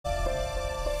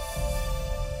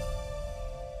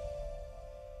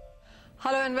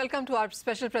Hello and welcome to our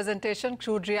special presentation,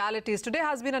 Crude Realities. Today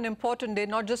has been an important day,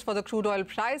 not just for the crude oil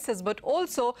prices, but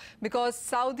also because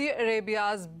Saudi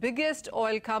Arabia's biggest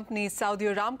oil company, Saudi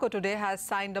Aramco, today has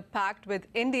signed a pact with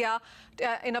India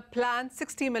in a planned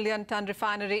 60 million ton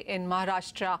refinery in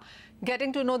Maharashtra.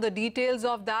 Getting to know the details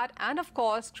of that and, of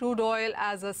course, crude oil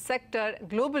as a sector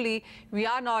globally, we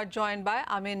are now joined by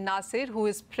Amin Nasser, who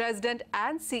is President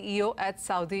and CEO at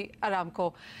Saudi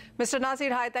Aramco. Mr.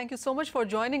 Nasser, hi, thank you so much for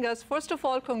joining us. First of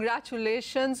all,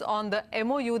 congratulations on the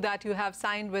MOU that you have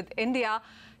signed with India.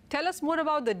 Tell us more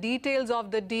about the details of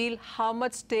the deal. How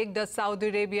much stake does Saudi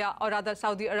Arabia, or rather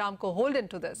Saudi Aramco, hold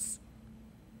into this?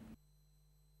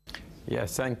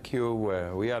 Yes, thank you.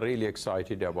 We are really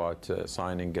excited about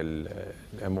signing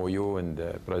a MOU in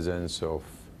the presence of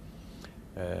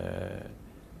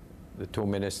the two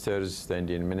ministers, the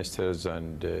Indian ministers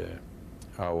and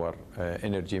our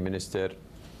energy minister.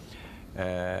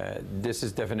 This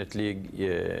is definitely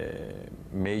a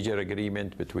major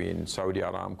agreement between Saudi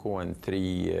Aramco and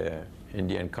three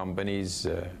Indian companies,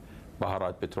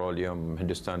 Bharat Petroleum,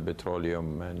 Hindustan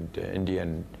Petroleum and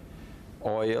Indian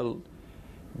Oil.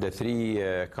 The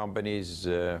three companies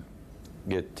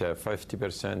get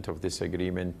 50% of this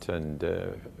agreement and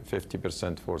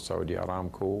 50% for Saudi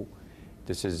Aramco.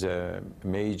 This is a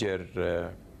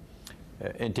major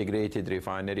integrated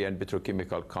refinery and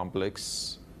petrochemical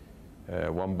complex,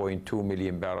 1.2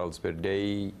 million barrels per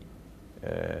day,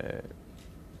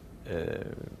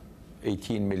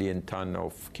 18 million ton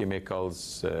of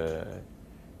chemicals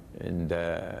in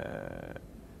the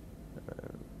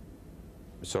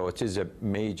so it is a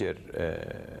major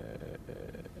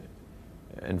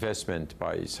investment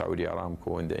by Saudi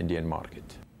Aramco in the Indian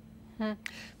market.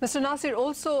 Mr. Nasser,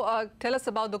 also tell us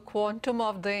about the quantum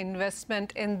of the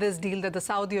investment in this deal that the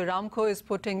Saudi Aramco is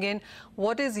putting in.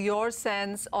 What is your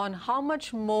sense on how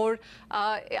much more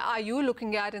are you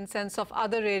looking at in sense of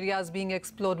other areas being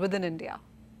explored within India?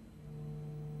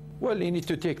 Well, you need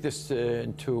to take this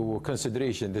into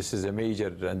consideration. This is a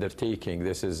major undertaking.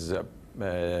 This is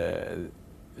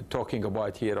talking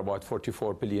about here about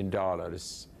 $44 billion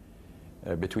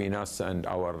between us and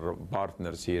our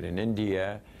partners here in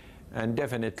India. And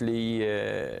definitely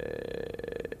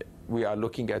we are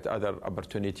looking at other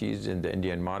opportunities in the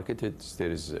Indian market. There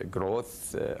is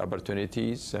growth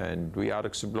opportunities, and we are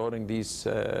exploring these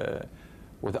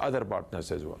with other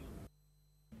partners as well.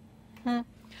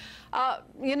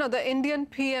 You know, the Indian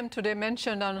PM today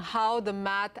mentioned on how the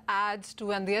math adds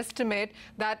to and the estimate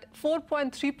that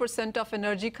 4.3% of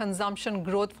energy consumption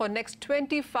growth for next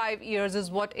 25 years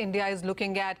is what India is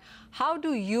looking at. How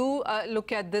do you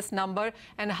look at this number,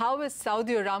 and how is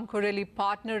Saudi Aramco really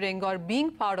partnering or being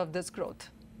part of this growth?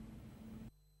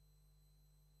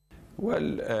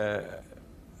 Well,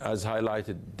 as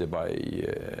highlighted by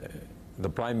the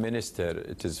Prime Minister,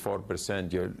 it is 4%.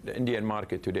 The Indian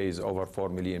market today is over 4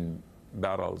 million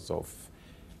barrels of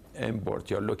import.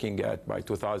 You're looking at, by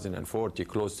 2040,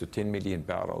 close to 10 million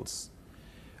barrels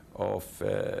of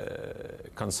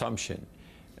consumption.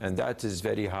 And that is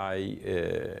very high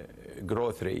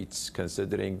growth rates,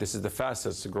 considering this is the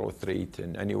fastest growth rate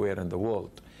in anywhere in the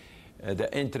world. The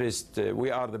interest,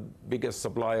 we are the biggest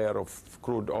supplier of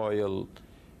crude oil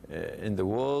in the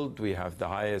world. We have the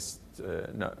highest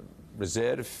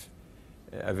reserve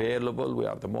available. We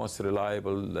are the most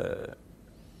reliable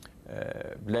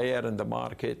player in the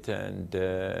market, and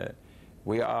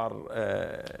we are,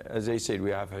 as I said,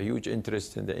 we have a huge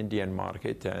interest in the Indian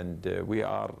market, and we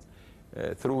are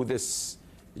through this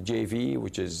JV,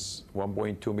 which is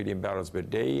 1.2 million barrels per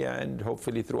day, and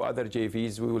hopefully through other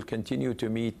JVs we will continue to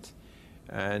meet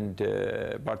and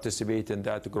participate in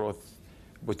that growth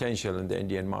potential in the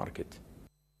Indian market.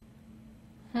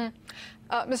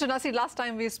 Mr. Nasser, last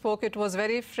time we spoke, it was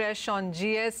very fresh on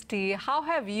GST. How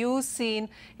have you seen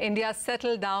India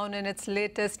settle down in its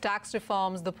latest tax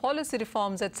reforms, the policy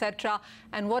reforms, etc.,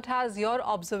 and what has your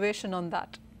observation on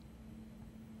that?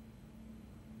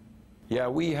 Yeah,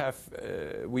 we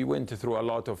went through a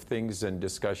lot of things and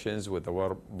discussions with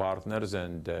our partners,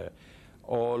 and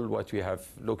all what we have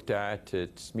looked at,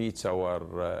 it meets our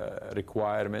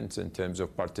requirements in terms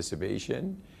of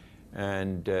participation.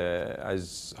 And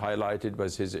as highlighted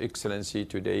was His Excellency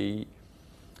today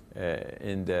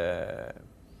in the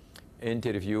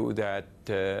interview, that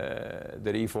the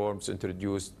reforms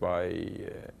introduced by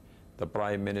the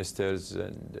Prime Ministers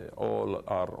and all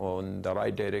are on the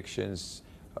right directions,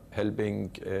 helping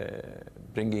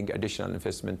bringing additional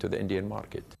investment to the Indian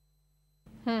market.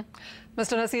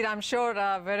 Mr. Nasser, I'm sure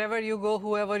wherever you go,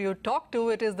 whoever you talk to,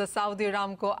 it is the Saudi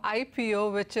Aramco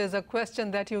IPO, which is a question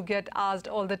that you get asked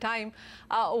all the time.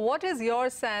 What is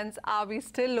your sense? Are we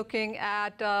still looking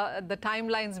at the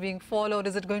timelines being followed?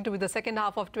 Is it going to be the second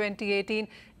half of 2018?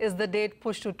 Is the date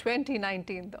pushed to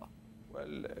 2019, though?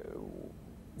 Well,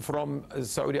 from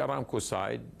Saudi Aramco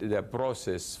side, the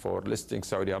process for listing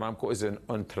Saudi Aramco is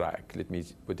on track. Let me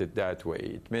put it that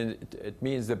way. It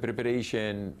means the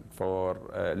preparation for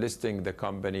listing the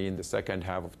company in the second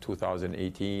half of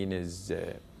 2018 is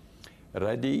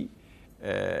ready.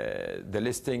 The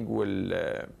listing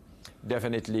will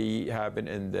definitely happen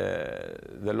in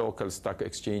the local stock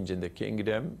exchange in the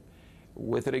kingdom.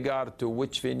 With regard to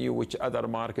which venue, which other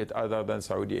market other than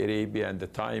Saudi Arabia, and the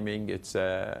timing, it's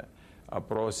a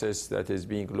process that is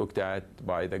being looked at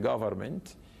by the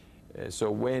government. So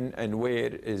when and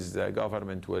where is the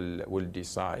government will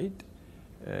decide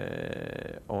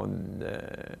on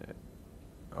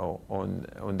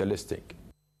the listing.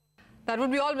 That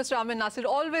would be all, Mr. Amin Nasser.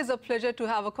 Always a pleasure to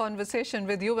have a conversation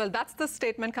with you. Well, that's the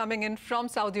statement coming in from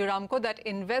Saudi Aramco, that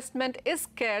investment is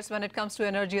scarce when it comes to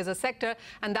energy as a sector.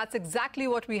 And that's exactly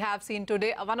what we have seen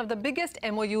today. One of the biggest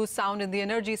MOUs sound in the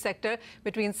energy sector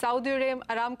between Saudi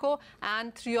Aramco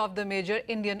and 3 of the major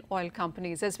Indian oil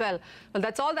companies as well. Well,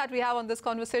 that's all that we have on this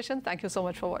conversation. Thank you so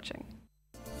much for watching.